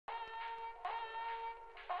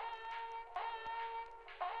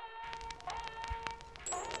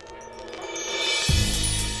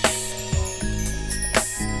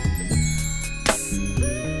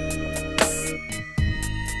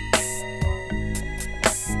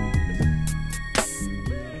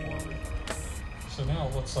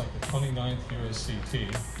29th USCT,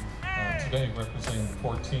 today representing the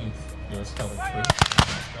 14th U.S. Colored Troops.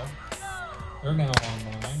 They're now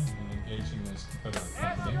online and engaging this Confederate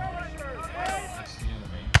company. That's the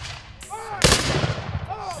enemy.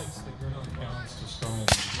 6 that you're not counts destroying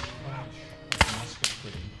the flash of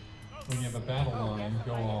musketry. When you have a battle line,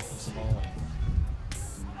 go off as a volley.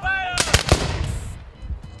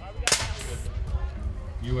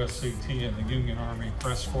 USCT and the Union Army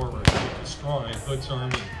press forward to destroy Hood's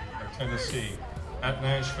Army of Tennessee at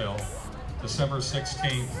Nashville, December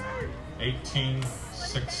 16th,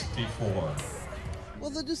 1864.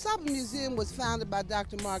 Well, the DuSable Museum was founded by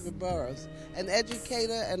Dr. Margaret Burroughs, an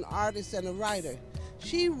educator, an artist, and a writer.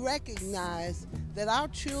 She recognized that our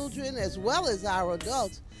children, as well as our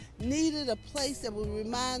adults, needed a place that would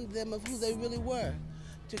remind them of who they really were,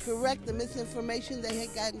 to correct the misinformation they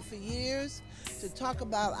had gotten for years, to talk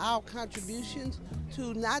about our contributions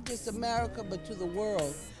to not just America, but to the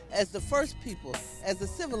world, as the first people, as the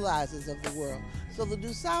civilizers of the world. So the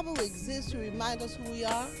DuSable exists to remind us who we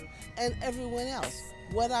are and everyone else,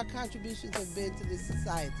 what our contributions have been to this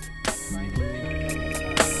society.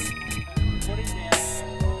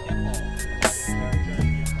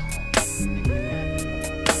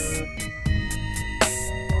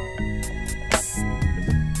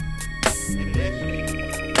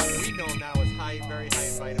 Very high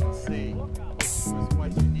in vitamin C, which is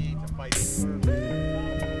what you need to fight scurvy.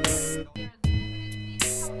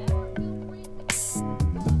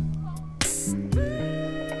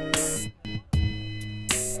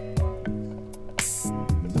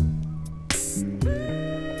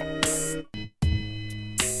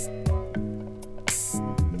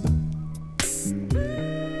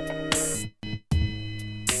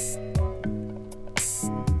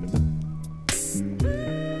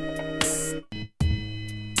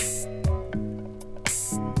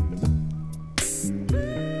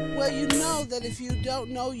 Well, you know that if you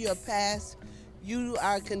don't know your past, you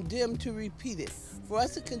are condemned to repeat it. For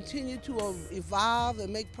us to continue to evolve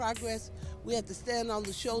and make progress, we have to stand on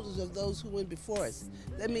the shoulders of those who went before us.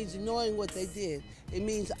 That means knowing what they did. It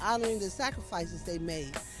means honoring the sacrifices they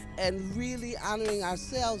made and really honoring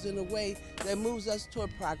ourselves in a way that moves us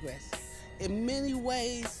toward progress. In many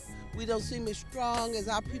ways, we don't seem as strong as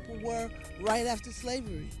our people were right after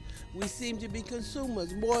slavery. We seem to be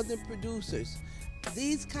consumers more than producers.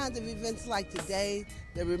 These kinds of events like today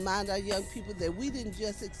that remind our young people that we didn't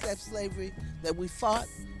just accept slavery, that we fought,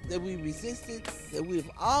 that we resisted, that we've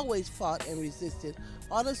always fought and resisted,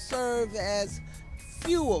 ought to serve as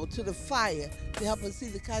fuel to the fire to help us see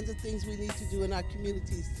the kinds of things we need to do in our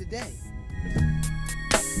communities today.